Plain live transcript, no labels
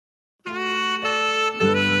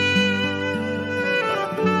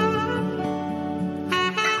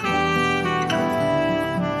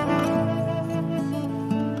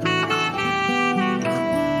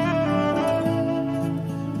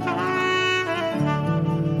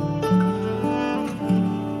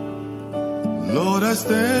I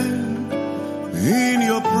stand in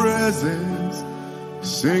your presence,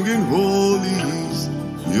 singing holy is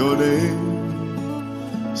your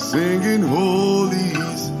name. Singing holy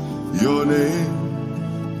is your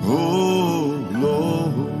name, oh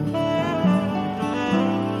Lord.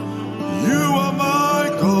 You are my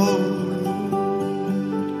God,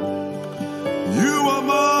 you are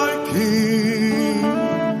my King.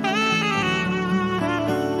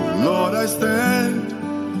 Lord, I stand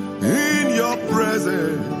in your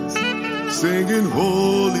presence, singing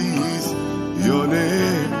holy is your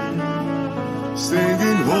name.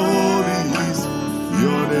 Singing holy is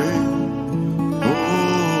your name,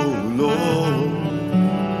 oh Lord.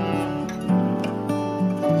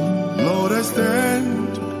 Lord, I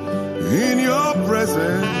stand in your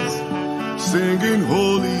presence, singing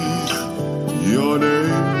holy is your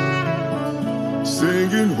name.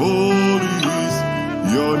 Singing holy is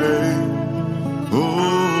your name, oh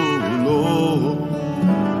Lord.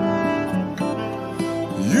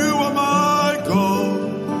 You are my God,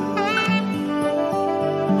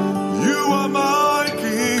 you are my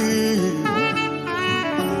King.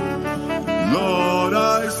 Lord,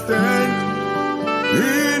 I stand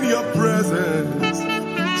in your presence,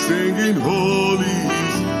 singing holy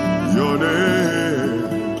is your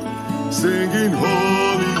name. Singing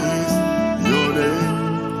holy is your name,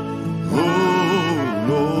 oh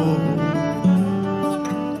Lord.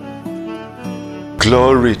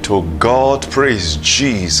 Glory to God, praise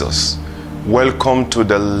Jesus. Welcome to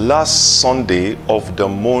the last Sunday of the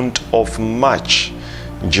month of March.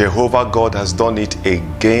 Jehovah God has done it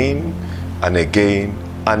again and again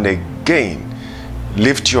and again.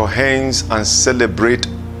 Lift your hands and celebrate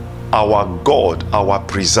our God, our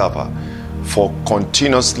preserver, for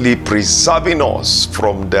continuously preserving us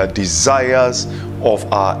from the desires of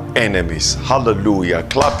our enemies. Hallelujah.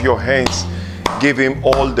 Clap your hands. Give him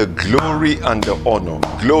all the glory and the honor.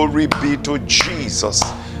 Glory be to Jesus.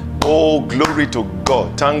 Oh, glory to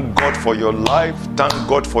God. Thank God for your life. Thank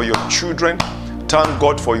God for your children. Thank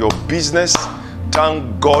God for your business.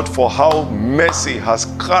 Thank God for how mercy has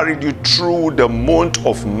carried you through the month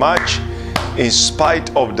of March in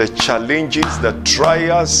spite of the challenges, the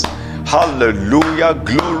trials. Hallelujah.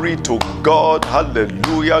 Glory to God.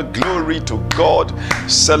 Hallelujah. Glory to God.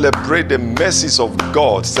 Celebrate the mercies of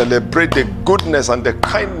God. Celebrate the goodness and the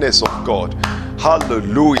kindness of God.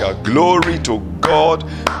 Hallelujah. Glory to God.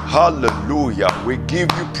 Hallelujah. We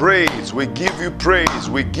give you praise. We give you praise.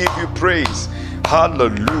 We give you praise.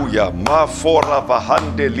 Hallelujah. Ma fora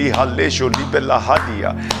vahande lihalesho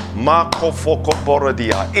libelahadia. Ma kofoko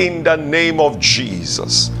borodia. In the name of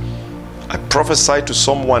Jesus. I prophesy to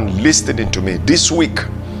someone listening to me this week.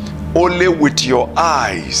 Only with your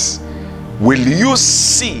eyes will you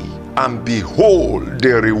see and behold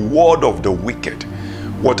the reward of the wicked.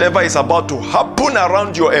 Whatever is about to happen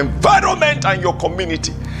around your environment and your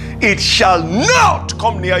community, it shall not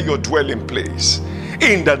come near your dwelling place.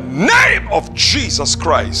 In the name of Jesus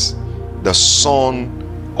Christ, the Son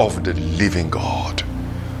of the living God.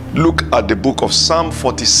 Look at the book of Psalm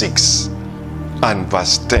 46 and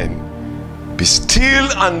verse 10. Be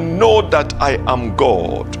still and know that I am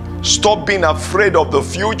God. Stop being afraid of the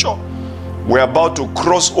future. We're about to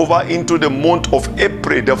cross over into the month of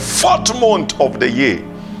April, the 4th month of the year.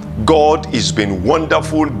 God is being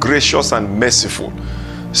wonderful, gracious, and merciful.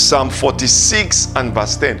 Psalm 46 and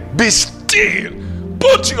verse 10. Be still.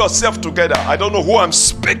 Put yourself together. I don't know who I'm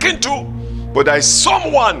speaking to, but there is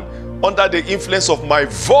someone under the influence of my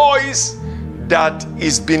voice that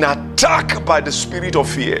is being attacked by the spirit of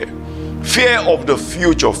fear. Fear of the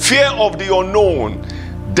future, fear of the unknown.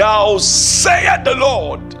 Thou saith the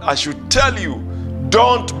Lord, I should tell you,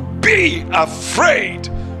 don't be afraid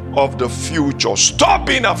of the future. Stop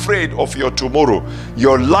being afraid of your tomorrow.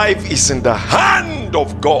 Your life is in the hand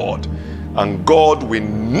of God, and God will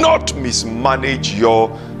not mismanage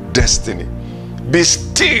your destiny. Be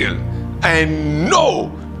still and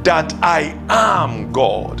know that I am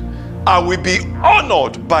God. I will be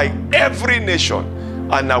honored by every nation,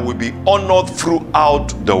 and I will be honored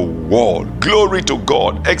throughout the world. Glory to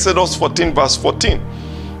God. Exodus 14 verse 14.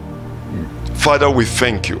 Father, we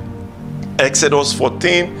thank you. Exodus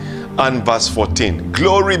 14 and verse 14.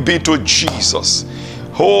 Glory be to Jesus.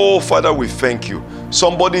 Oh, Father, we thank you.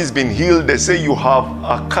 Somebody's been healed. They say you have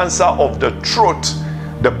a cancer of the throat.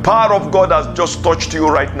 The power of God has just touched you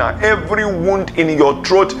right now. Every wound in your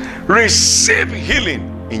throat, receive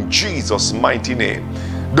healing in Jesus' mighty name.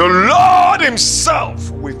 The Lord himself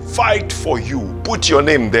will fight for you. Put your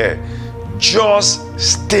name there. Just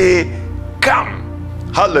stay calm.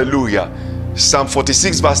 Hallelujah. Psalm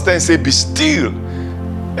 46 verse 10 say, be still.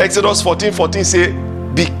 Exodus 14:14 say,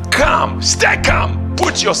 be calm. Stay calm.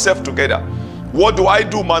 Put yourself together. What do I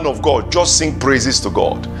do, man of God? Just sing praises to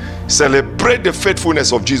God. Celebrate the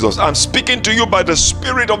faithfulness of Jesus. I'm speaking to you by the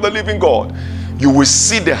Spirit of the living God. You will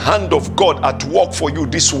see the hand of God at work for you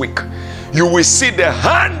this week. You will see the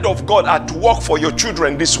hand of God at work for your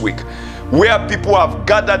children this week. Where people have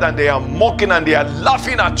gathered and they are mocking and they are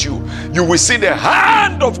laughing at you, you will see the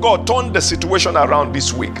hand of God turn the situation around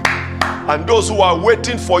this week. And those who are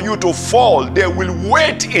waiting for you to fall, they will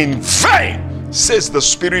wait in vain, says the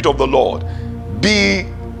Spirit of the Lord. Be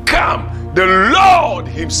calm. The Lord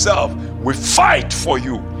himself will fight for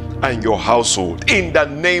you and your household in the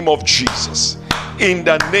name of Jesus. In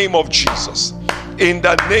the name of Jesus. In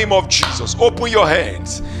the name of Jesus. Open your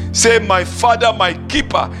hands. Say, my Father, my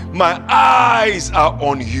keeper, my eyes are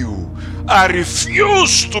on you. I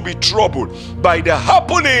refuse to be troubled by the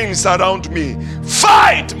happenings around me.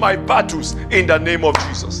 Fight my battles in the name of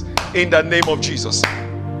Jesus. In the name of Jesus.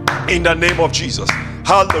 In the name of Jesus.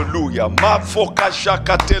 Hallelujah. In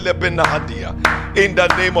the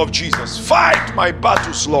name of Jesus. Fight my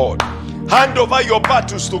battles, Lord. Hand over your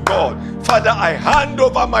battles to God. Father, I hand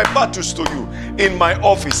over my battles to you. In my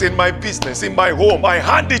office, in my business, in my home, I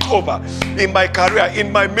hand it over. In my career,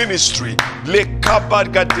 in my ministry. In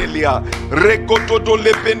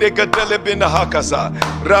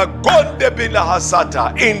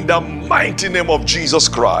the mighty name of Jesus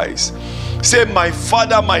Christ. Say, my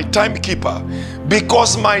Father, my timekeeper,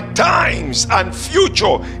 because my times and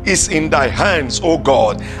future is in thy hands, O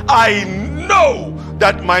God. I know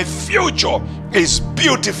that my future is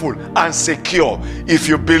beautiful and secure. If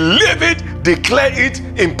you believe it, declare it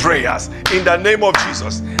in prayers in the name of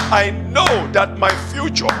Jesus. I know that my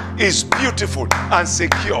future is beautiful and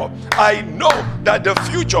secure. I know that the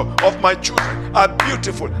future of my children are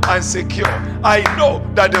beautiful and secure. I know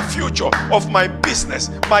that the future of my business,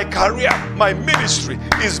 my career, my ministry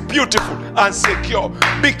is beautiful and secure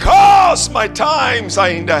because my times are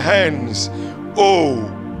in the hands. Oh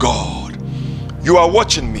God, you are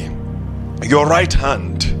watching me. Your right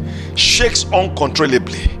hand shakes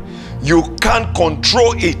uncontrollably. You can't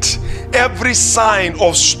control it. Every sign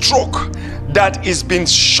of stroke that is being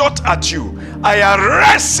shot at you, I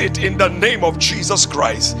arrest it in the name of Jesus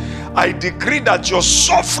Christ. I decree that your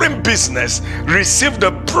suffering business receive the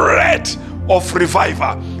breath of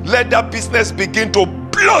revival. Let that business begin to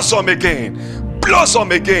blossom again.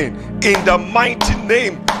 Blossom again in the mighty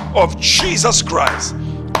name of Jesus Christ,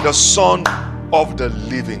 the Son of the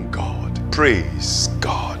living God. Praise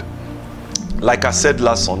God. Like I said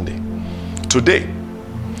last Sunday, today,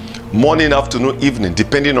 morning, afternoon, evening,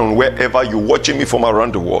 depending on wherever you're watching me from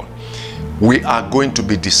around the world, we are going to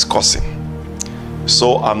be discussing.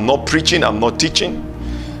 So I'm not preaching, I'm not teaching,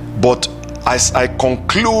 but as I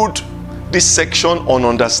conclude this section on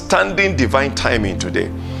understanding divine timing today,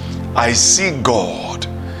 I see God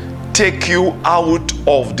take you out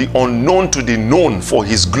of the unknown to the known for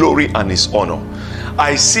his glory and his honor.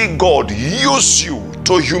 I see God use you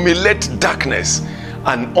to humiliate darkness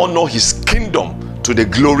and honor his kingdom to the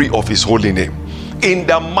glory of his holy name. In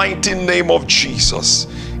the mighty name of Jesus,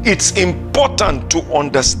 it's important to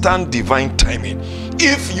understand divine timing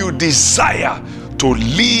if you desire to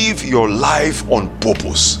live your life on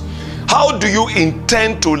purpose. How do you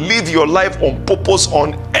intend to live your life on purpose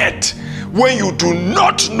on earth when you do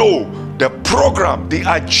not know the program, the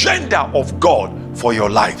agenda of God for your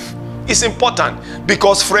life? It's important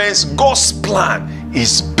because, friends, God's plan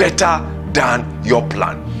is better than your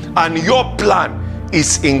plan. And your plan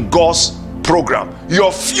is in God's program.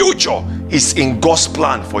 Your future is in God's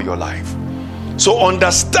plan for your life. So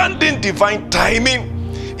understanding divine timing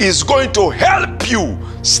is going to help you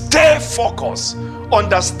stay focused.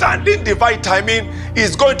 Understanding divine timing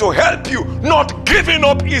is going to help you not giving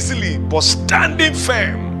up easily, but standing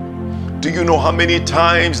firm. Do you know how many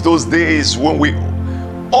times those days when we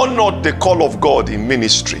honored the call of God in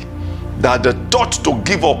ministry, that the thought to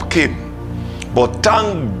give up came? But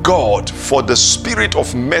thank God for the spirit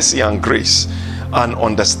of mercy and grace and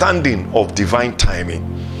understanding of divine timing.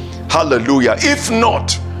 Hallelujah. If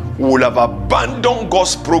not, we will have abandoned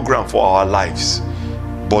God's program for our lives.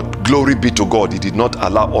 But glory be to God, he did not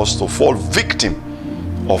allow us to fall victim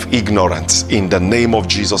of ignorance in the name of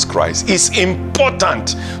Jesus Christ. It's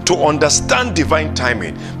important to understand divine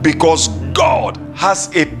timing because God has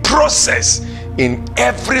a process in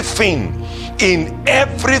everything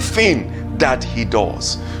that he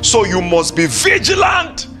does. So you must be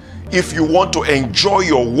vigilant if you want to enjoy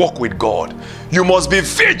your walk with God. You must be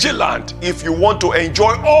vigilant if you want to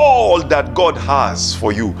enjoy all that God has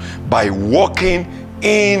for you by walking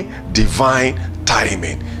in divine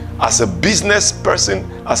timing. as a business person,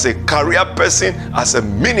 as a career person, as a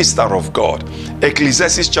minister of God.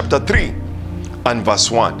 Ecclesiastes chapter 3 and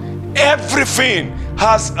verse 1. Everything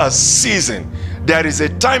has a season. There is a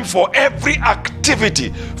time for every activity,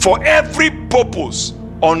 for every purpose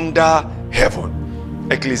under heaven.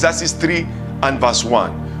 Ecclesiastes 3 and verse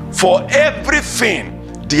 1. For everything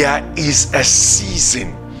there is a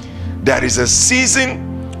season. There is a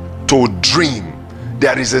season to dream.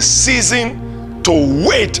 There is a season to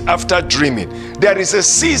wait after dreaming. There is a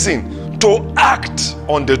season to act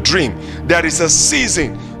on the dream. There is a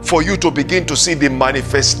season for you to begin to see the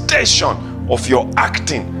manifestation of your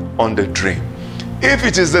acting on the dream. If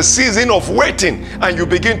it is the season of waiting and you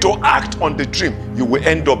begin to act on the dream, you will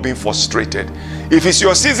end up being frustrated. If it's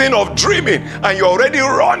your season of dreaming and you're already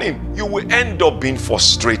running, you will end up being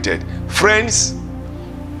frustrated. Friends,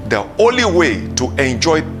 the only way to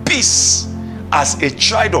enjoy peace as a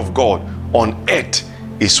child of God on earth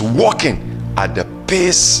is walking at the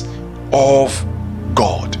pace of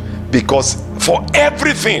God. Because for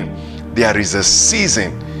everything, there is a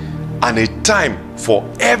season and a time for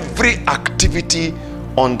every activity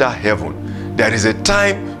under heaven. There is a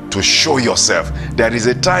time to show yourself. There is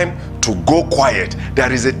a time to go quiet.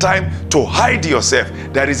 There is a time to hide yourself.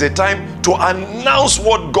 There is a time to announce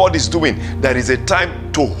what God is doing. There is a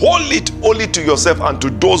time to hold it only to yourself and to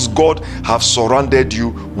those God have surrounded you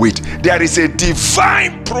with. There is a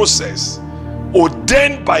divine process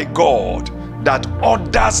ordained by God that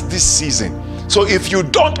orders this season. So if you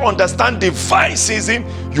don't understand divine season,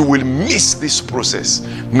 you will miss this process.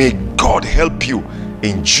 May God help you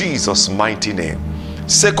in Jesus' mighty name.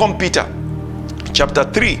 2 Peter chapter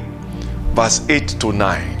 3 verse 8 to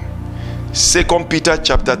 9. 2 Peter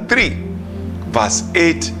chapter 3 verse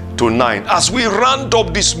 8 to 9. As we round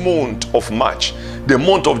up this month of March, the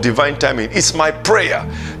month of divine timing, it's my prayer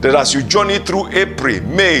that as you journey through April,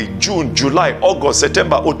 May, June, July, August,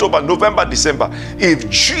 September, October, November, December, if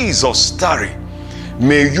Jesus tarry,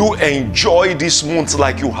 may you enjoy this month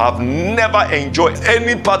like you have never enjoyed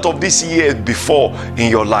any part of this year before in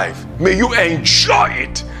your life. May you enjoy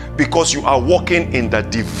it because you are walking in the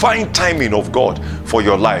divine timing of God for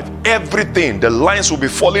your life. Everything, the lines will be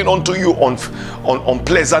falling onto you on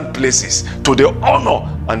pleasant places to the honor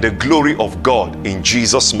and the glory of God in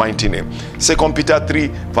Jesus' mighty name. 2 Peter 3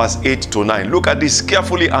 verse 8 to 9. Look at this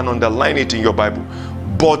carefully and underline it in your Bible.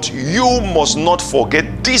 But you must not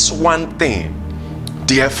forget this one thing,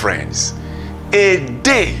 dear friends. A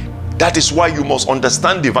day, that is why you must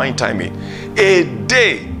understand divine timing. A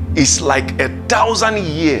day is like 1,000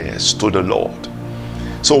 years to the Lord.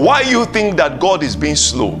 So why you think that God is being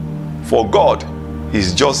slow? For God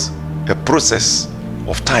is just a process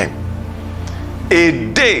of time.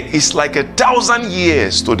 A day is like 1,000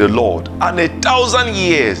 years to the Lord, and 1,000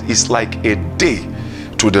 years is like a day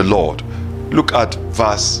to the Lord. Look at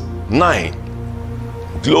verse 9.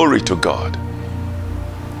 Glory to God.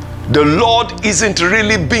 The Lord isn't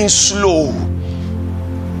really being slow.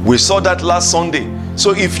 We saw that last Sunday.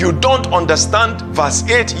 So if you don't understand verse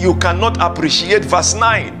 8, you cannot appreciate verse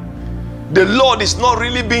 9. The Lord is not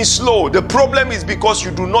really being slow. The problem is because you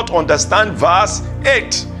do not understand verse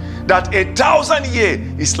 8. That 1,000 years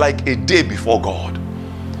is like a day before God.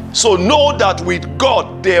 So know that with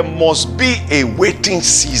God, there must be a waiting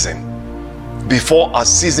season before a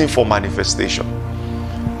season for manifestation.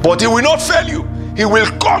 But He will not fail you. He will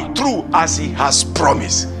come through as He has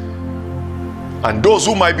promised. And those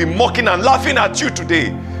who might be mocking and laughing at you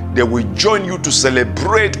today, they will join you to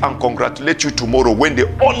celebrate and congratulate you tomorrow when the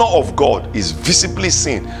honor of God is visibly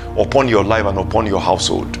seen upon your life and upon your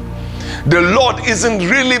household. The Lord isn't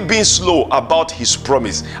really being slow about His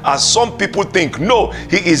promise, as some people think. No,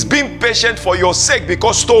 He is being patient for your sake,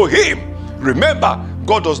 because to Him, remember,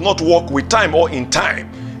 God does not walk with time or in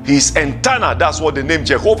time. He is eternal. That's what the name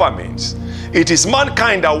Jehovah means. It is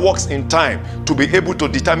mankind that walks in time to be able to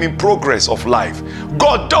determine progress of life.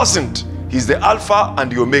 God doesn't. He's the Alpha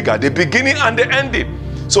and the Omega, the beginning and the ending.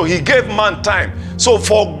 So He gave man time. So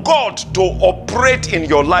for God to operate in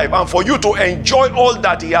your life and for you to enjoy all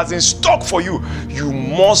that He has in stock for you, you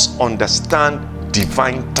must understand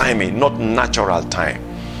divine timing, not natural time.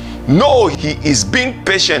 No, He is being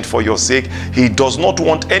patient for your sake. He does not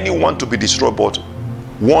want anyone to be destroyed, but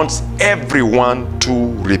wants everyone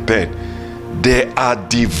to repent. There are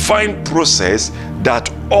divine processes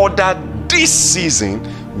that order this season,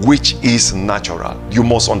 which is natural. You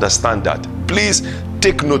must understand that. Please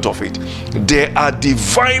take note of it. There are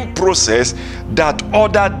divine processes that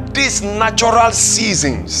order these natural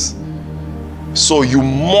seasons. So you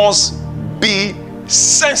must be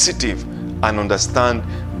sensitive and understand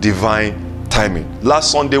divine timing.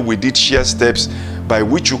 Last Sunday we did share steps by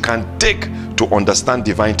which you can take to understand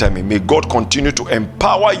divine timing. May God continue to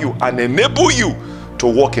empower you and enable you to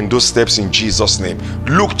walk in those steps in Jesus' name.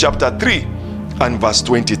 Luke chapter 3 and verse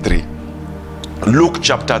 23. Luke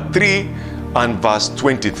chapter 3 and verse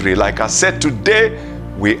 23. Like I said, today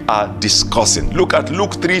we are discussing. Look at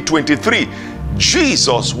Luke 3:23.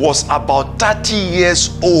 Jesus was about 30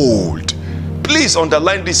 years old. Please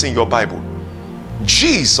underline this in your Bible.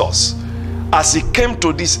 Jesus, as he came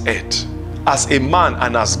to this earth as a man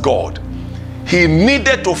and as God, he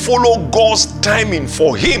needed to follow God's timing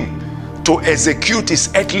for him to execute his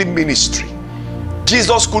earthly ministry.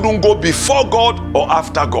 Jesus couldn't go before God or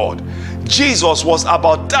after God. Jesus was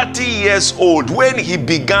about 30 years old when he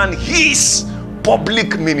began his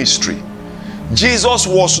public ministry. Jesus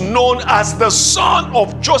was known as the son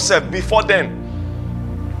of Joseph before then.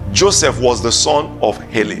 Joseph was the son of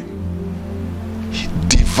Heli.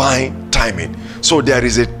 Divine timing. So there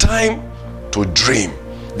is a time to dream.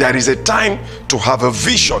 There is a time to have a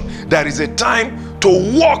vision. There is a time to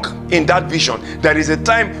walk in that vision. There is a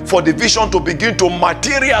time for the vision to begin to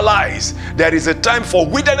materialize. There is a time for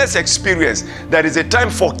wilderness experience. There is a time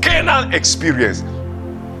for Canaan experience.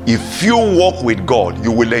 If you walk with God,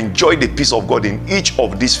 you will enjoy the peace of God in each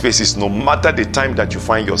of these phases, no matter the time that you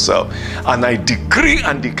find yourself. And I decree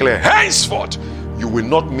and declare, henceforth, you will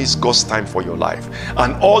not miss God's time for your life.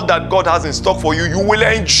 And all that God has in stock for you, you will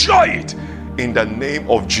enjoy it in the name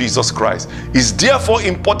of Jesus Christ. It's therefore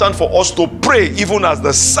important for us to pray, even as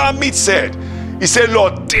the psalmist said. He said,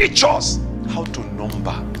 Lord, teach us how to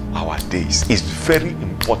number our days. It's very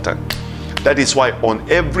important. That is why on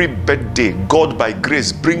every birthday, God by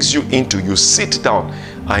grace brings you into, you sit down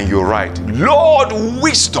and you write, Lord,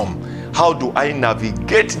 wisdom, how do I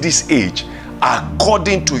navigate this age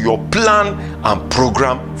according to your plan and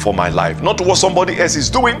program for my life? Not what somebody else is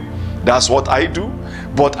doing, that's what I do,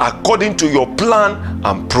 but according to your plan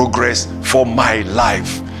and progress for my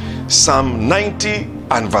life. Psalm 90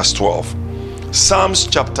 and verse 12. Psalms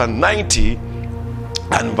chapter 90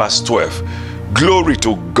 and verse 12. Glory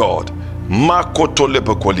to God. Look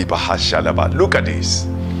at this.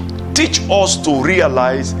 Teach us to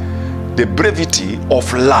realize the brevity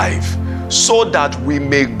of life so that we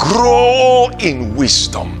may grow in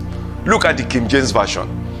wisdom. Look at the King James Version.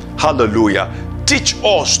 Hallelujah. Teach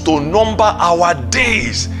us to number our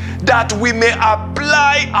days that we may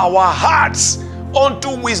apply our hearts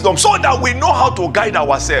unto wisdom so that we know how to guide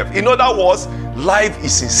ourselves. In other words, life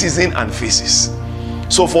is in season and phases.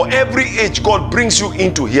 So for every age God brings you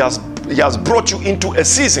into, He has brought you into a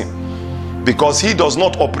season, because He does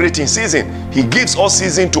not operate in season. He gives us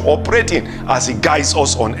season to operate in as He guides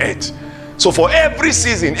us on earth. So for every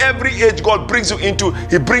season, every age God brings you into,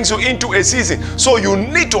 He brings you into a season. So you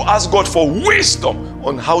need to ask God for wisdom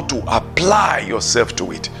on how to apply yourself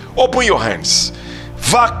to it. Open your hands.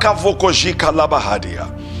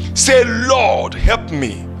 Say, Lord, help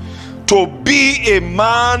me to be a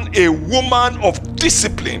man, a woman of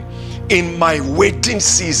discipline in my waiting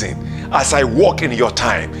season as I walk in your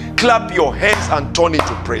time. Clap your hands and turn it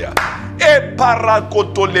to prayer. E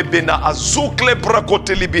parakoto lebena azukle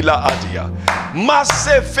prakote libila adia.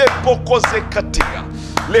 Masefe pokoze katia.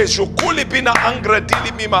 Le jukuli bina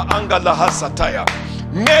angradili mima angala hasataya.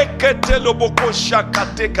 Mekete loboko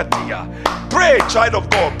shakate katia. Pray, child of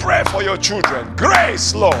God. Pray for your children.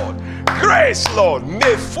 Grace, Lord. Grace, Lord.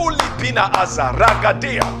 Me fully bina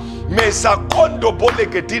azaragadia. Mesakondo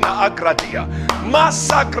bolegedina agradia.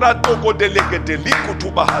 Masakra togo delegedeliku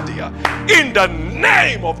tubahadia. In the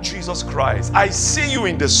name of Jesus Christ, I see you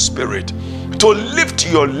in the spirit. To lift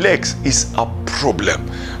your legs is a problem.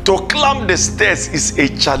 To climb the stairs is a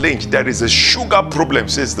challenge. There is a sugar problem,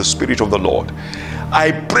 says the Spirit of the Lord.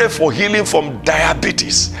 I pray for healing from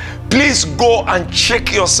diabetes. Please go and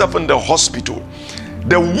check yourself in the hospital.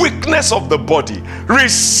 The weakness of the body,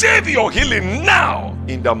 receive your healing now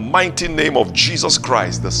in the mighty name of Jesus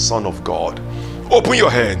Christ, the Son of God. Open your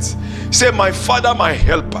hands. Say, my Father, my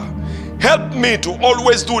helper, help me to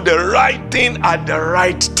always do the right thing at the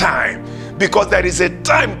right time, because there is a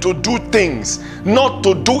time to do things, not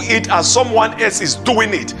to do it as someone else is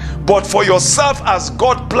doing it, but for yourself as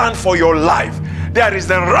God planned for your life. There is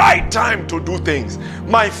the right time to do things.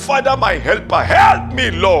 My Father, my helper, help me,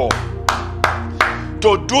 Lord,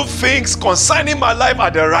 to do things concerning my life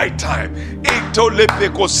at the right time.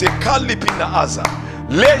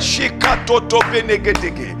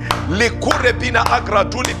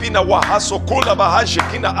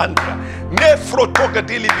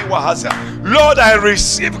 Lord, I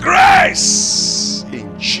receive grace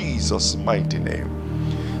in Jesus' mighty name.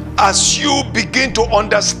 As you begin to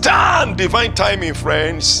understand divine timing,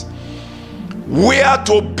 friends, where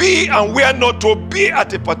to be and where not to be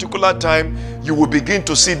at a particular time, you will begin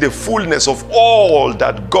to see the fullness of all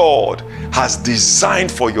that God has designed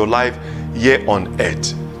for your life here on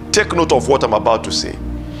earth. Take note of what I'm about to say.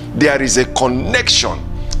 There is a connection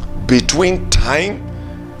between time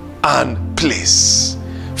and place.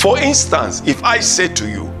 For instance, if I say to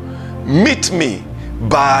you, meet me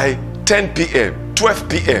by 10 p.m., 12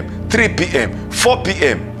 p.m., 3 p.m., 4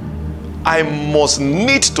 p.m., I must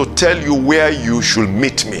need to tell you where you should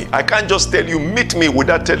meet me. I can't just tell you meet me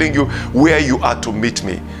without telling you where you are to meet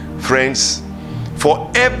me. Friends,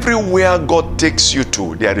 for everywhere God takes you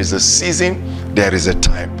to, there is a season, there is a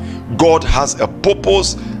time. God has a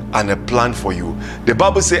purpose and a plan for you. The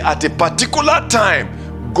Bible says at a particular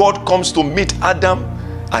time, God comes to meet Adam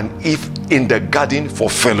and Eve in the garden for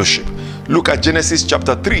fellowship. Look at Genesis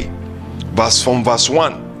chapter 3, verse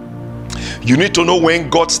 1. You need to know when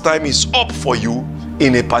God's time is up for you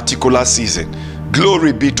in a particular season.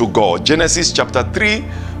 Glory be to God. Genesis chapter 3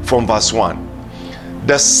 from verse 1.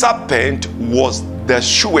 The serpent was the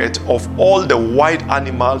steward of all the wild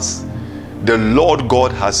animals the Lord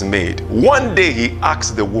God has made. One day he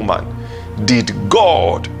asked the woman, did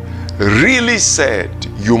God really said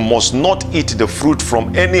you must not eat the fruit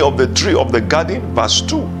from any of the tree of the garden? Verse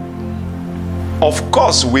 2. Of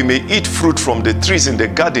course we may eat fruit from the trees in the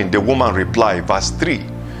garden, the woman replied. Verse 3.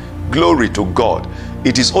 Glory to God.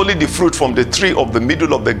 It is only the fruit from the tree of the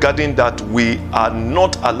middle of the garden that we are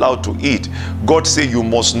not allowed to eat. God said you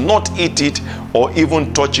must not eat it or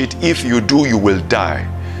even touch it. If you do, you will die.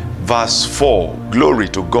 Verse 4. Glory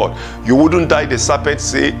to God. You wouldn't die, the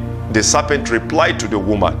serpent replied to the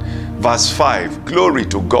woman. Verse 5. Glory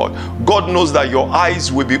to God. God knows that your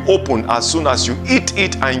eyes will be open as soon as you eat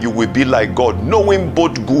it, and you will be like God, knowing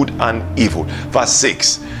both good and evil. Verse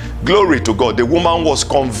 6. Glory to God. The woman was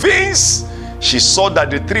convinced. She saw that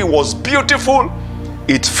the tree was beautiful,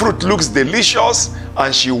 its fruit looks delicious,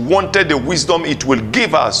 and she wanted the wisdom it will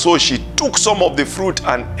give her. So she took some of the fruit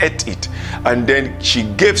and ate it. And then she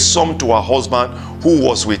gave some to her husband who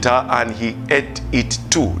was with her, and he ate it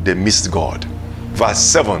too. They missed God. Verse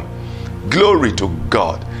 7. Glory to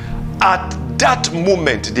God. At that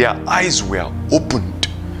moment, their eyes were opened,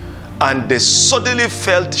 and they suddenly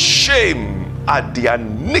felt shame at their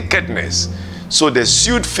nakedness. So they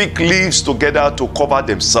sewed fig leaves together to cover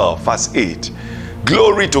themselves. Verse 8.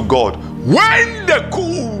 Glory to God. When the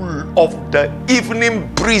cool of the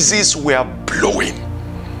evening breezes were blowing,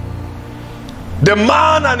 the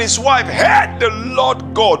man and his wife heard the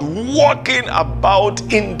Lord God walking about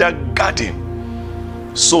in the garden.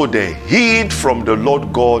 So they hid from the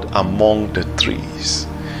Lord God among the trees.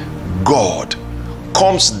 God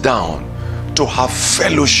comes down to have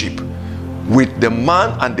fellowship with the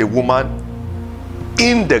man and the woman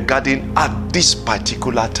in the garden at this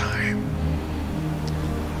particular time.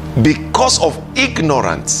 Because of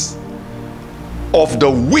ignorance of the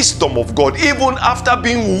wisdom of God, even after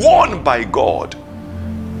being warned by God,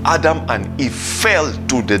 Adam and Eve fell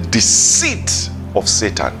to the deceit of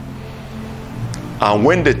Satan. And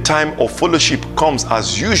when the time of fellowship comes,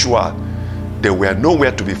 as usual, they were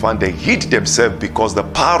nowhere to be found. They hid themselves because the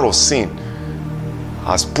power of sin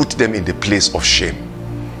has put them in the place of shame.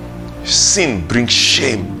 Sin brings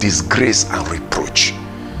shame, disgrace, and reproach.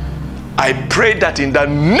 I pray that in the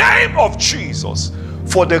name of Jesus,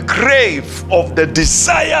 for the crave of the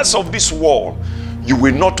desires of this world, you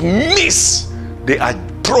will not miss the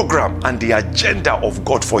program and the agenda of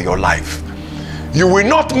God for your life. You will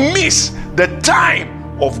not miss the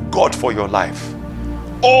time of God for your life.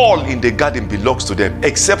 All in the garden belongs to them,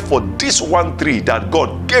 except for this one tree that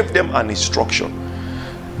God gave them an instruction.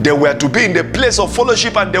 They were to be in the place of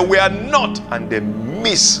fellowship, and they were not, and they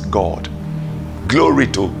miss God. Glory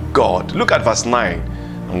to God. Look at verse 9,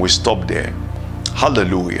 and we stop there.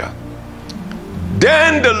 Hallelujah.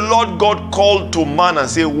 Then the Lord God called to man and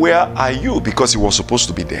said, where are you? Because he was supposed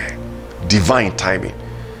to be there. Divine timing.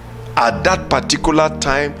 At that particular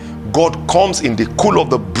time, God comes in the cool of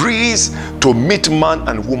the breeze to meet man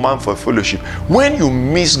and woman for fellowship. When you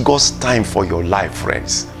miss God's time for your life,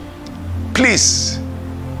 friends, please,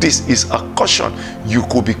 this is a caution. You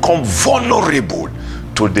could become vulnerable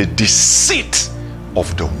to the deceit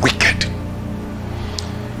of the wicked.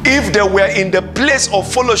 If they were in the place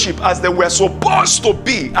of fellowship as they were supposed to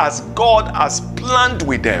be, as God has planned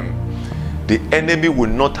with them, the enemy will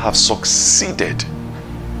not have succeeded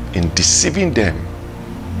in deceiving them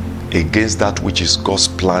against that which is God's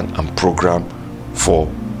plan and program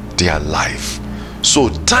for their life. So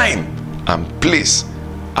time and place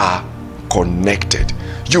are connected.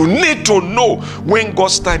 You need to know when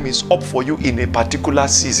God's time is up for you in a particular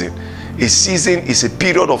season. A season is a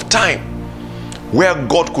period of time. where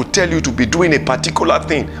God could tell you to be doing a particular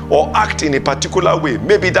thing or act in a particular way.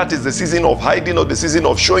 Maybe that is the season of hiding, or the season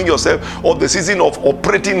of showing yourself, or the season of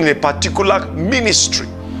operating in a particular ministry.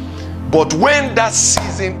 But when that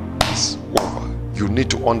season is over, you need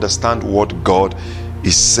to understand what God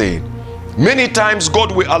is saying. Many times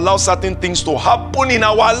God will allow certain things to happen in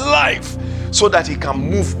our life so that He can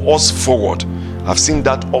move us forward. I've seen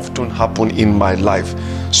that often happen in my life.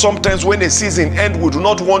 Sometimes when a season ends, we do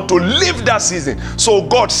not want to leave that season. So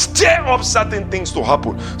God stir up certain things to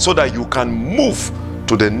happen so that you can move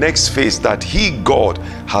to the next phase that He, God,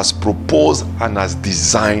 has proposed and has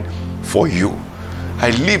designed for you. I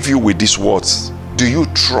leave you with these words. Do you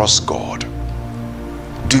trust God?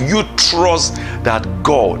 Do you trust that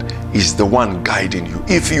God is the one guiding you?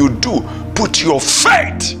 If you do, put your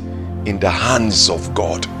faith in the hands of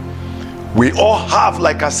God. We all have,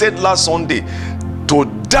 like I said last Sunday, to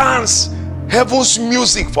dance heaven's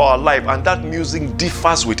music for our life, and that music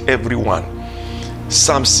differs with everyone.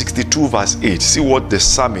 Psalm 62 verse 8. See what the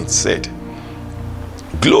psalmist said.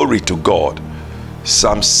 Glory to God.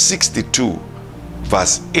 Psalm 62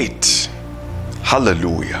 verse 8.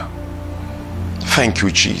 Hallelujah. Thank you,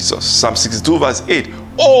 Jesus. Psalm 62 verse 8.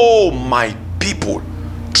 Oh, my people,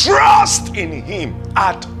 trust in Him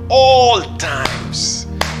at all times.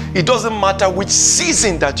 It doesn't matter which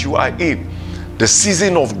season that you are in. The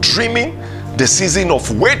season of dreaming, the season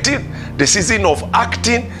of waiting, the season of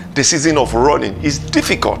acting, the season of running is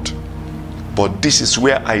difficult. But this is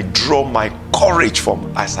where I draw my courage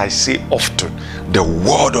from, as I say often, the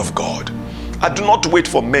Word of God. I do not wait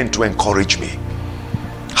for men to encourage me.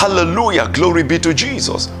 Hallelujah, glory be to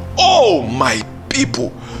Jesus. Oh, my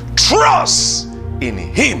people, trust in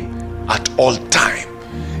Him at all times.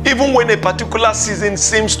 Even when a particular season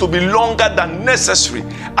seems to be longer than necessary,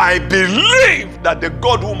 I believe that the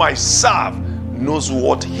God whom I serve knows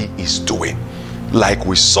what He is doing. Like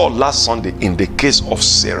we saw last Sunday in the case of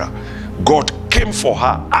Sarah, God came for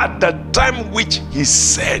her at the time which He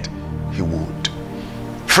said He would.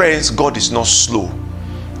 Friends, God is not slow.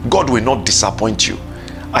 God will not disappoint you.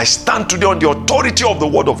 I stand today on the authority of the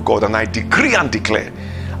Word of God, and I decree and declare,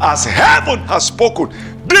 as heaven has spoken,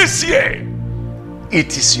 this year,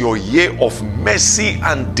 it is your year of mercy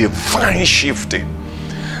and divine shifting.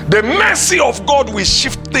 The mercy of God will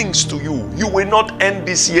shift things to you. You will not end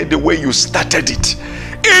this year the way you started it.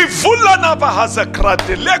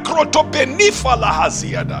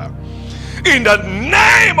 In the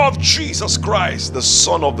name of Jesus Christ, the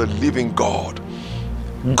Son of the living God,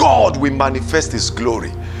 God will manifest His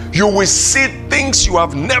glory. You will see things you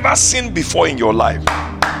have never seen before in your life.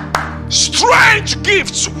 Strange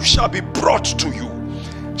gifts shall be brought to you,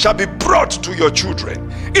 shall be brought to your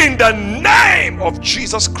children, in the name of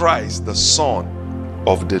Jesus Christ, the Son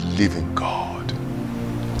of the living God.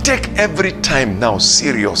 Take every time now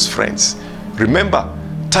serious, friends. Remember,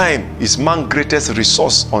 time is man's greatest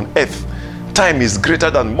resource on earth. Time is greater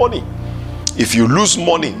than money. If you lose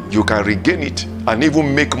money, you can regain it and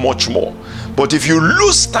even make much more. But if you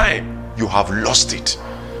lose time, you have lost it.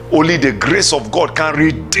 Only the grace of God can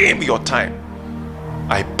redeem your time.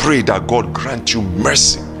 I pray that God grant you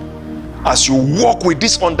mercy. As you walk with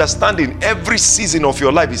this understanding, every season of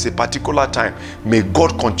your life is a particular time. May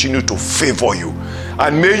God continue to favor you.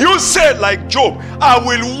 And may you say like Job, I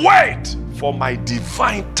will wait for my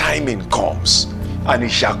divine timing comes. And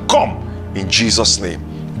it shall come in Jesus' name.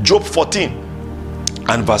 Job 14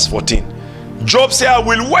 and verse 14. Job said, I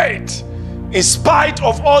will wait. In spite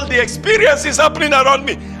of all the experiences happening around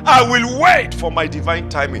me, I will wait for my divine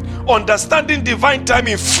timing. Understanding divine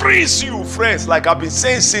timing frees you, friends, like I've been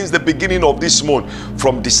saying since the beginning of this month,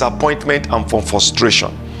 from disappointment and from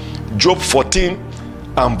frustration. Job 14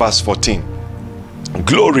 and verse 14.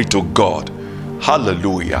 Glory to God.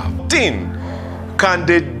 Hallelujah. Can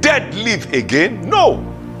the dead live again? No.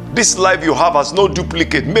 This life you have has no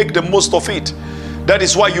duplicate. Make the most of it. That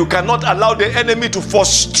is why you cannot allow the enemy to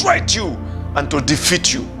frustrate you and to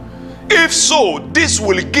defeat you. If so, this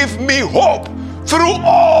will give me hope through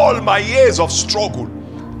all my years of struggle,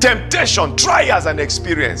 temptation, trials, and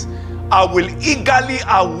experience. I will eagerly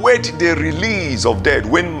await the release of death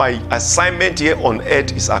when my assignment here on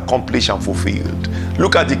earth is accomplished and fulfilled.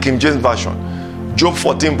 Look at the King James Version. Job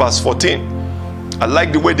 14 verse 14. I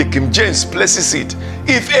like the way the King James places it.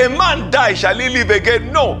 If a man die, shall he live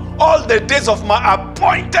again? No. All the days of my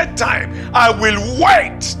appointed time, I will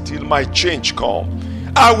wait till my change come.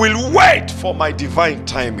 I will wait for my divine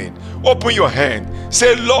timing. Open your hand.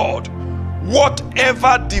 Say, Lord,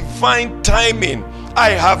 whatever divine timing I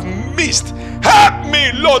have missed, help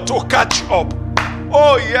me, Lord, to catch up.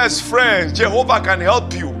 Oh yes, friends, Jehovah can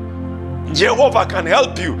help you. Jehovah can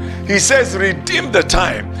help you. He says, redeem the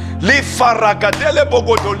time.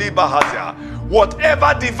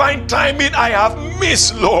 Whatever divine timing I have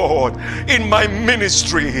missed, Lord, in my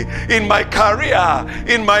ministry, in my career,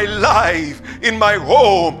 in my life, in my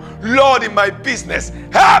home, Lord, in my business,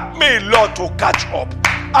 help me, Lord, to catch up.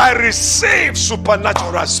 I receive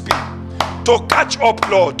supernatural speed. To catch up,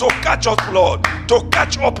 Lord, to catch up, Lord, to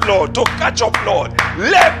catch up, Lord, to catch up, Lord.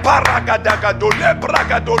 Le paragadagado, le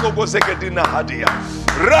bragado logo zegedina hadia.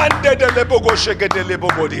 Rande de lebogo shegede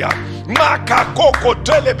lebogodia. Makakoko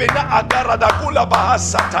telebena agaradagula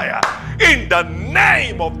bahasataya. In the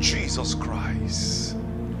name of Jesus Christ.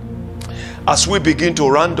 As we begin to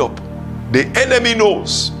round up, the enemy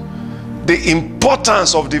knows the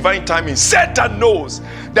importance of divine timing. Satan knows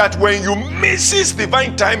that when you miss his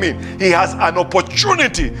divine timing, he has an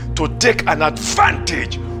opportunity to take an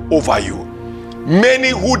advantage over you. Many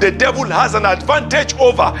who the devil has an advantage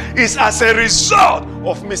over is as a result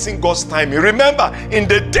of missing God's timing. Remember, in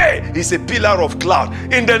the day, he's a pillar of cloud.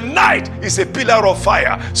 In the night, he's a pillar of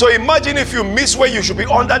fire. So imagine if you miss where you should be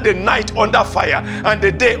under the night, under fire, and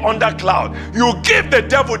the day under cloud. You give the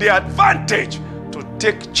devil the advantage to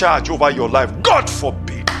take charge over your life. God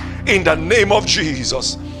forbid, in the name of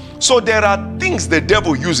Jesus. So there are things the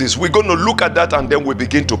devil uses. We're going to look at that and then we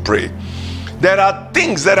begin to pray. There are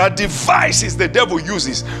things, there are devices the devil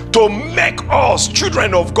uses to make us,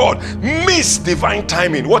 children of God, miss divine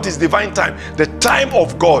timing. What is divine time? The time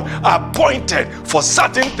of God appointed for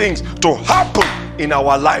certain things to happen in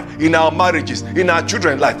our life, in our marriages, in our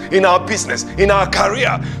children's life, in our business, in our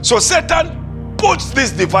career. So Satan puts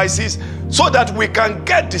these devices so that we can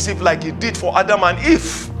get deceived like he did for Adam and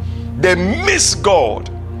Eve. They miss God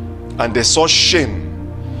and they saw shame.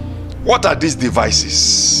 What are these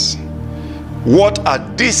devices? What are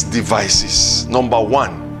these devices? Number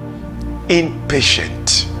one,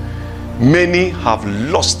 impatient. Many have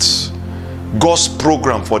lost God's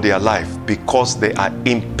program for their life because they are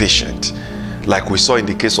impatient. Like we saw in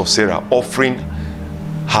the case of Sarah, offering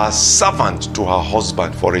her servant to her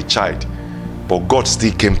husband for a child, but God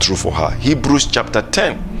still came through for her. Hebrews chapter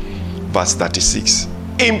 10 verse 36.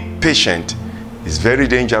 Impatient is very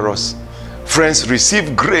dangerous. Friends,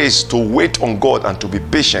 receive grace to wait on God and to be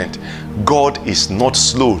patient. God is not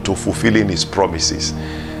slow to fulfilling his promises.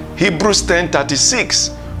 Hebrews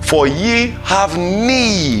 10:36. For ye have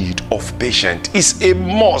need of patience. It's a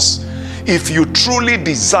must. If you truly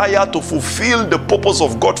desire to fulfill the purpose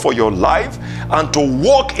of God for your life and to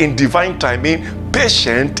walk in divine timing,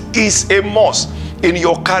 patience is a must. In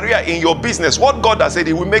your career, in your business, what God has said,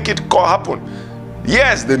 he will make it happen.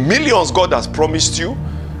 Yes, the millions God has promised you,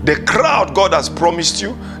 the crowd God has promised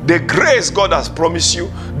you, the grace God has promised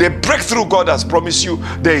you, the breakthrough God has promised you,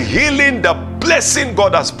 the healing, the blessing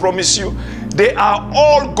God has promised you, they are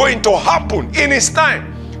all going to happen in his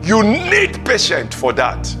time. You need patience for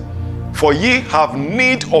that. For ye have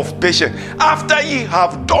need of patience. After ye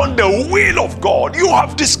have done the will of God, you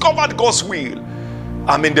have discovered God's will.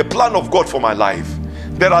 I'm in the plan of God for my life.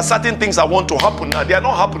 There are certain things I want to happen now. They are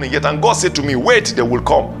not happening yet. And God said to me, wait, they will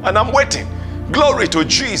come. And I'm waiting. Glory to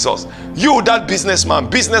Jesus. You, that businessman,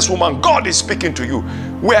 businesswoman, God is speaking to you.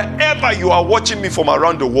 Wherever you are watching me from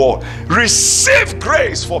around the world, receive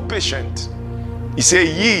grace for patience. He said,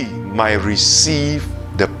 ye might receive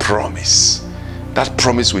the promise. That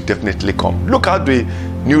promise will definitely come. Look how the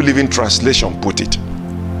New Living Translation put it.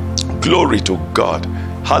 Glory to God.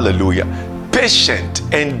 Hallelujah. Patient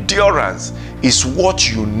endurance is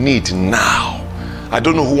what you need now. I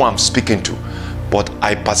don't know who I'm speaking to, but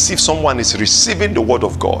I perceive someone is receiving the word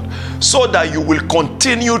of God so that you will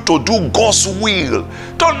continue to do God's will.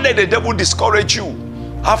 Don't let the devil discourage you.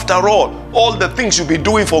 After all the things you'll be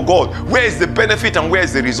doing for God, where is the benefit and where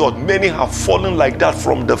is the result? Many have fallen like that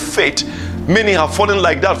from the faith. Many have fallen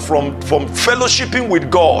like that from fellowshipping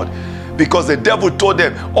with God, because the devil told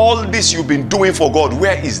them, all this you've been doing for God,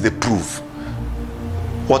 where is the proof?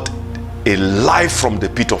 What a life from the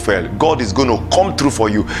pit of hell. God is going to come through for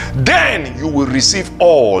you. Then you will receive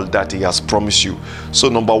all that he has promised you. So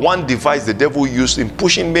number one device the devil used in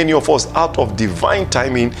pushing many of us out of divine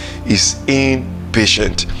timing is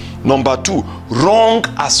impatient. Number two, wrong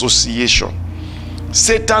association.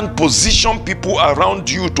 Satan positions people around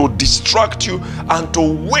you to distract you and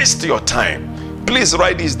to waste your time. Please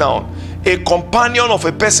write this down. A companion of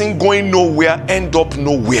a person going nowhere end up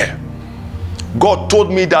nowhere. God told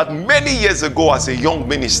me that many years ago as a young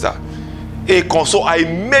minister. So I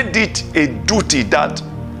made it a duty that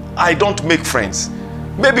I don't make friends.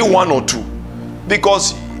 Maybe one or two.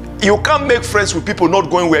 Because you can't make friends with people not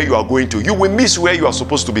going where you are going to. You will miss where you are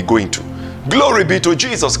supposed to be going to. Glory be to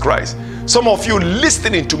Jesus Christ. Some of you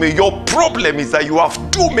listening to me, your problem is that you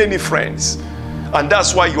have too many friends, and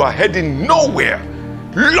that's why you are heading nowhere.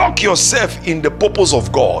 Lock yourself in the purpose of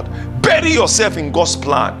God. Bury yourself in God's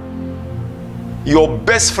plan. Your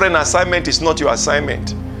best friend assignment is not your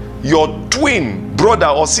assignment. Your twin brother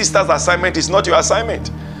or sister's assignment is not your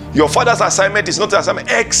assignment. Your father's assignment is not your assignment,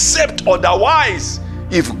 except otherwise.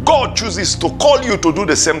 If God chooses to call you to do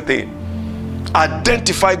the same thing,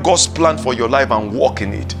 identify God's plan for your life and walk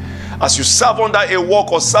in it. As you serve under a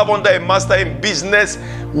work or serve under a master in business,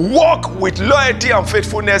 walk with loyalty and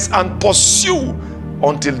faithfulness and pursue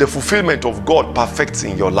until the fulfillment of God perfects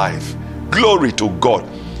in your life. Glory to God.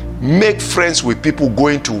 Make friends with people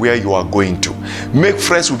going to where you are going to. Make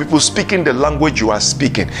friends with people speaking the language you are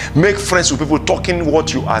speaking. Make friends with people talking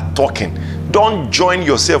what you are talking. Don't join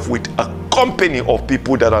yourself with a company of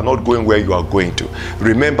people that are not going where you are going to.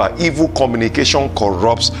 Remember, evil communication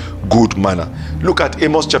corrupts good manner. Look at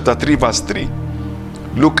Amos chapter 3 verse 3.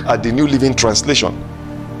 Look at the New Living Translation.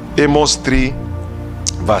 Amos 3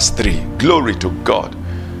 verse 3. Glory to God.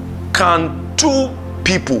 Can two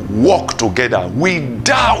people walk together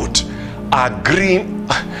without agreeing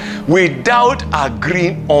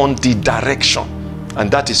on the direction? And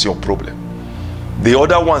that is your problem. The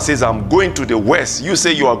other one says, I'm going to the west. You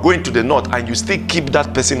say you are going to the north, and you still keep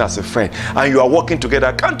that person as a friend, and you are working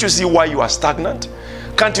together. Can't you see why you are stagnant?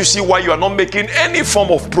 Can't you see why you are not making any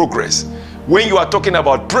form of progress? When you are talking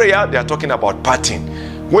about prayer, they are talking about partying.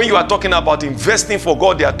 When you are talking about investing for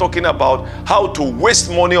God, they are talking about how to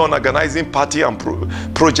waste money on organizing party and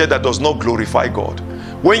project that does not glorify God.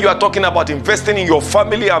 When you are talking about investing in your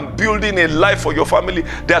family and building a life for your family,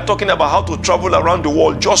 they are talking about how to travel around the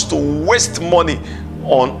world just to waste money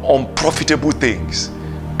on unprofitable things.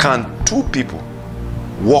 Can two people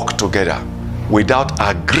walk together without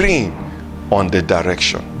agreeing on the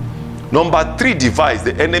direction? Number 3 device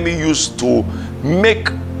the enemy used to make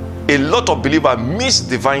a lot of believers miss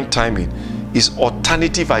divine timing is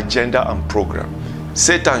alternative agenda and program.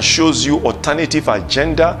 Satan shows you alternative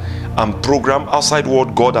agenda and program outside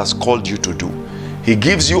what God has called you to do. He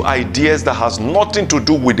gives you ideas that has nothing to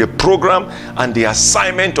do with the program and the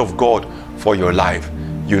assignment of God for your life.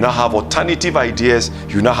 You now have alternative ideas,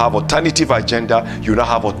 you now have alternative agenda, you now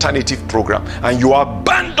have alternative program, and you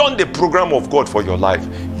abandon the program of God for your life.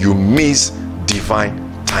 You miss divine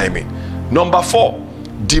timing. Number 4,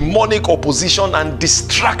 demonic opposition and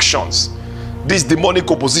distractions. This demonic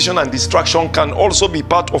opposition and distraction can also be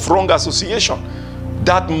part of wrong association.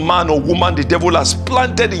 That man or woman the devil has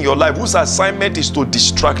planted in your life, whose assignment is to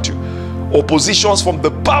distract you. Oppositions from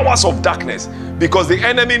the powers of darkness, because the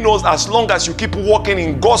enemy knows as long as you keep walking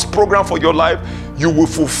in God's program for your life, you will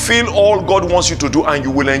fulfill all God wants you to do, and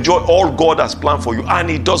you will enjoy all God has planned for you, and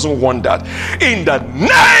He doesn't want that. In the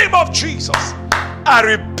name of Jesus, I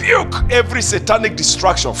rebuke every satanic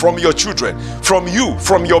distraction from your children, from you,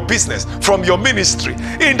 from your business, from your ministry.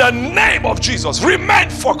 In the name of Jesus, remain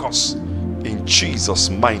focused in Jesus'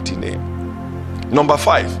 mighty name. Number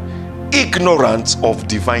 5, ignorance of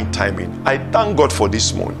divine timing. I thank God for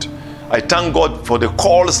this month. I thank God for the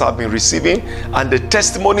calls I've been receiving and the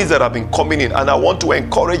testimonies that have been coming in. And I want to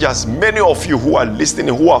encourage as many of you who are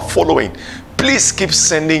listening, who are following, please keep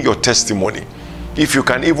sending your testimony. If you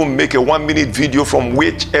can even make a 1-minute video from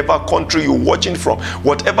whichever country you're watching from,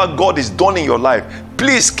 whatever God has done in your life,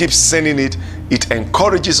 please keep sending it. It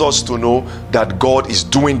encourages us to know that God is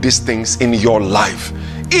doing these things in your life.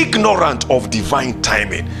 Ignorant of divine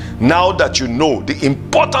timing. Now that you know the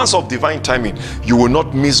importance of divine timing, you will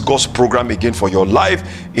not miss God's program again for your life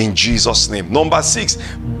in Jesus' name. Number 6,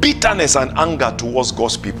 bitterness and anger towards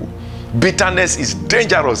God's people. Bitterness is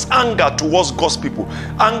dangerous. Anger towards God's people.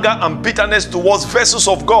 Anger and bitterness towards vessels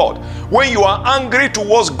of God. When you are angry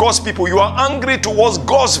towards God's people, you are angry towards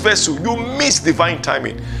God's vessel, you miss divine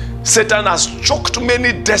timing. Satan has choked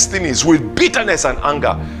many destinies with bitterness and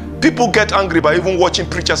anger. People get angry by even watching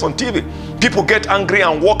preachers on TV. People get angry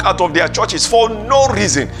and walk out of their churches for no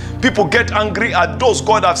reason. People get angry at those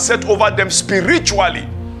God has set over them spiritually.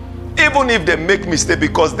 Even if they make mistakes,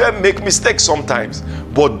 because they make mistakes sometimes.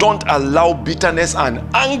 But don't allow bitterness and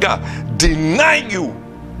anger deny you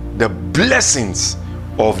the blessings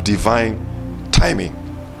of divine timing.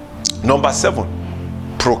 Number 7,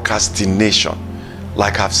 procrastination.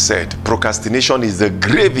 Like I've said, procrastination is the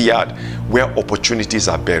graveyard where opportunities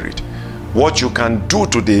are buried. What you can do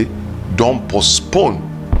today, don't postpone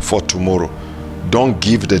for tomorrow. Don't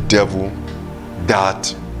give the devil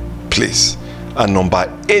that place. And number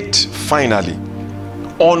 8, finally,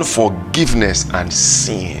 unforgiveness and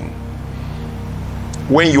sin.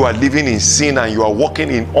 When you are living in sin and you are walking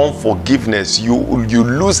in unforgiveness, you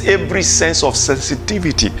lose every sense of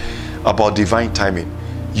sensitivity about divine timing,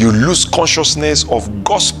 you lose consciousness of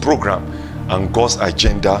God's program and God's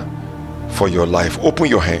agenda for your life. Open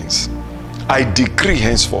your hands. I decree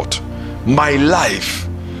henceforth, my life,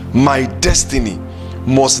 my destiny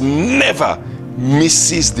must never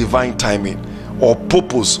misses divine timing or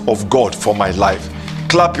purpose of God for my life.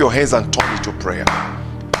 Clap your hands and turn it to prayer.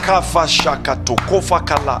 Kafa shaka tokofa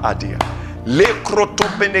kala adia. Le kroto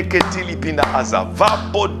beneketili pina aza.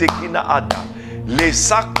 Vabo dekina ada. Le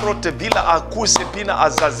sacro te vila akuse pina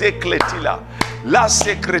azaze kletila. La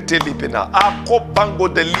secrete lipina. Ako pango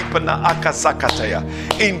de lipina akasakataya.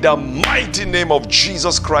 In the mighty name of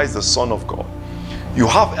Jesus Christ, the Son of God. You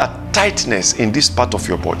have a tightness in this part of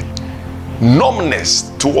your body. Numbness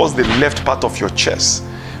towards the left part of your chest.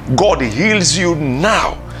 God heals you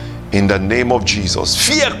now in the name of Jesus.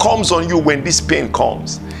 Fear comes on you when this pain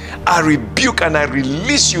comes. I rebuke and I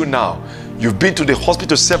release you now. You've been to the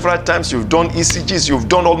hospital several times. You've done ECGs. You've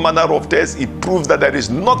done all manner of tests. It proves that there is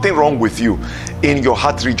nothing wrong with you in your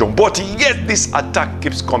heart region. But yet this attack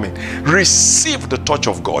keeps coming. Receive the touch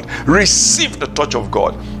of God. Receive the touch of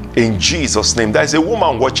God. In Jesus' name. There's a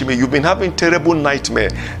woman watching me. You've been having terrible nightmare.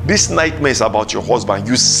 This nightmare is about your husband.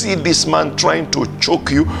 You see this man trying to choke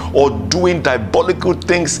you or doing diabolical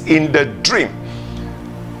things in the dream.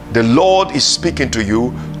 The Lord is speaking to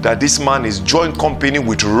you that this man is joint company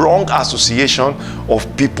with wrong association of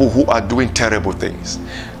people who are doing terrible things.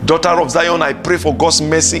 Daughter of Zion, I pray for God's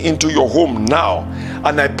mercy into your home now.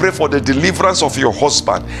 And I pray for the deliverance of your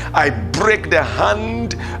husband. I break the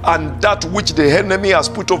hand and that which the enemy has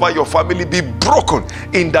put over your family be broken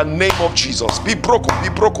in the name of Jesus. Be broken, be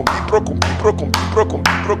broken, be broken, be broken, be broken,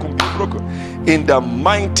 be broken, be broken. In the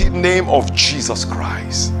mighty name of Jesus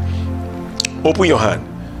Christ. Open your hand.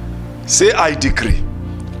 Say, I decree,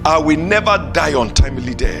 I will never die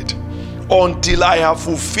untimely dead until I have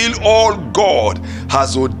fulfilled all God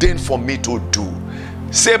has ordained for me to do.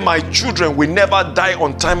 Say, my children will never die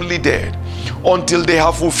untimely dead until they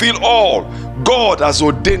have fulfilled all God has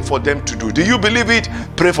ordained for them to do. Do you believe it?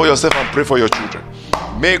 Pray for yourself and pray for your children.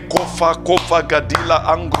 Me kofa kofa gadila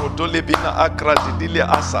angro dole bina akra didile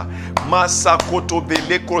asa masa koto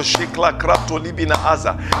beleko shekla krapto libina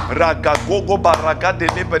aza raga gogo baraga de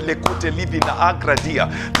lebele kote libina akra dia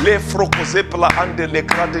le froko zepla ande le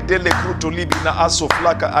krade de le kruto libina aso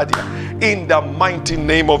flaka adia. In the mighty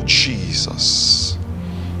name of Jesus,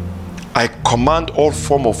 I command all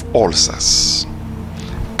form of ulcers,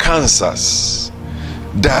 cancers,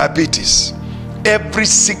 diabetes, every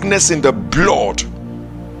sickness in the blood,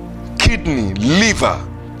 kidney, liver,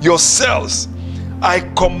 your cells. I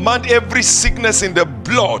command every sickness in the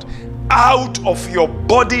blood out of your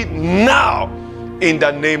body now in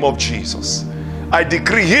the name of Jesus. I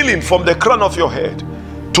decree healing from the crown of your head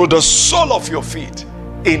to the sole of your feet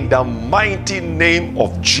in the mighty name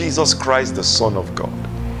of Jesus Christ, the Son of God.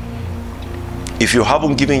 If you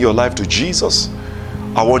haven't given your life to Jesus,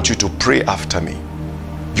 I want you to pray after me.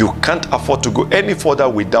 You can't afford to go any further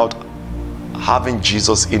without having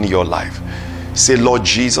Jesus in your life. Say, Lord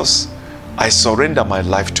Jesus, I surrender my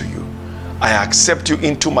life to you. I accept you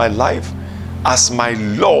into my life as my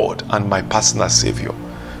Lord and my personal Savior.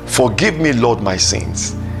 Forgive me, Lord, my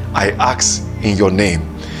sins. I ask in your name.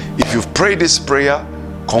 If you've prayed this prayer,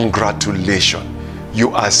 congratulations.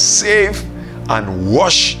 You are saved and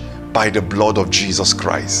washed by the blood of Jesus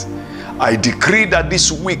Christ. I decree that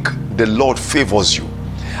this week the Lord favors you.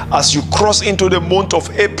 As you cross into the month of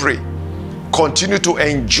April, continue to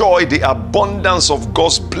enjoy the abundance of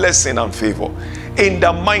God's blessing and favor. In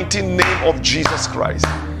the mighty name of Jesus Christ,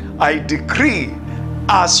 I decree,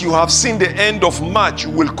 as you have seen the end of March, you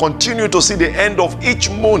will continue to see the end of each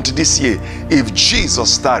month this year if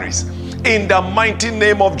Jesus tarries. In the mighty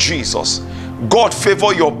name of Jesus, God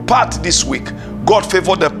favor your path this week. God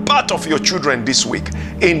favor the path of your children this week.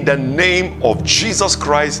 In the name of Jesus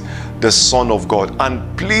Christ, the Son of God.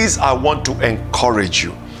 And please, I want to encourage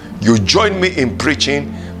you. You join me in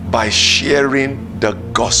preaching by sharing the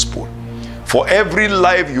gospel. For every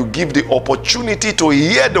life you give the opportunity to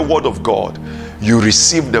hear the word of God, you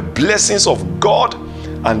receive the blessings of God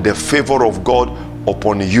and the favor of God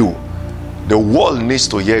upon you. The world needs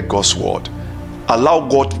to hear God's word. Allow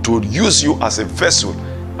God to use you as a vessel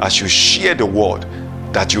as you share the word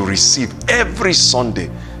that you receive every Sunday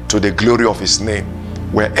to the glory of his name.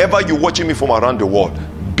 Wherever you're watching me from around the world,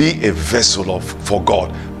 be a vessel for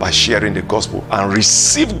God by sharing the gospel and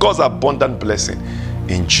receive God's abundant blessing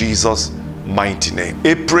in Jesus' mighty name.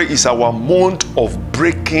 April is our month of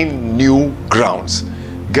breaking new grounds.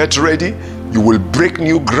 Get ready. You will break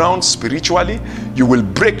new grounds spiritually. You will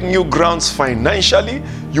break new grounds financially.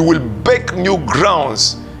 You will break new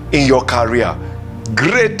grounds in your career.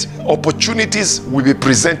 great opportunities will be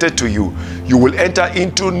presented to you. You will enter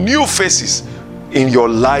into new phases in your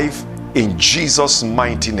life in Jesus'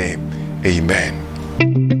 mighty name.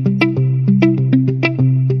 Amen.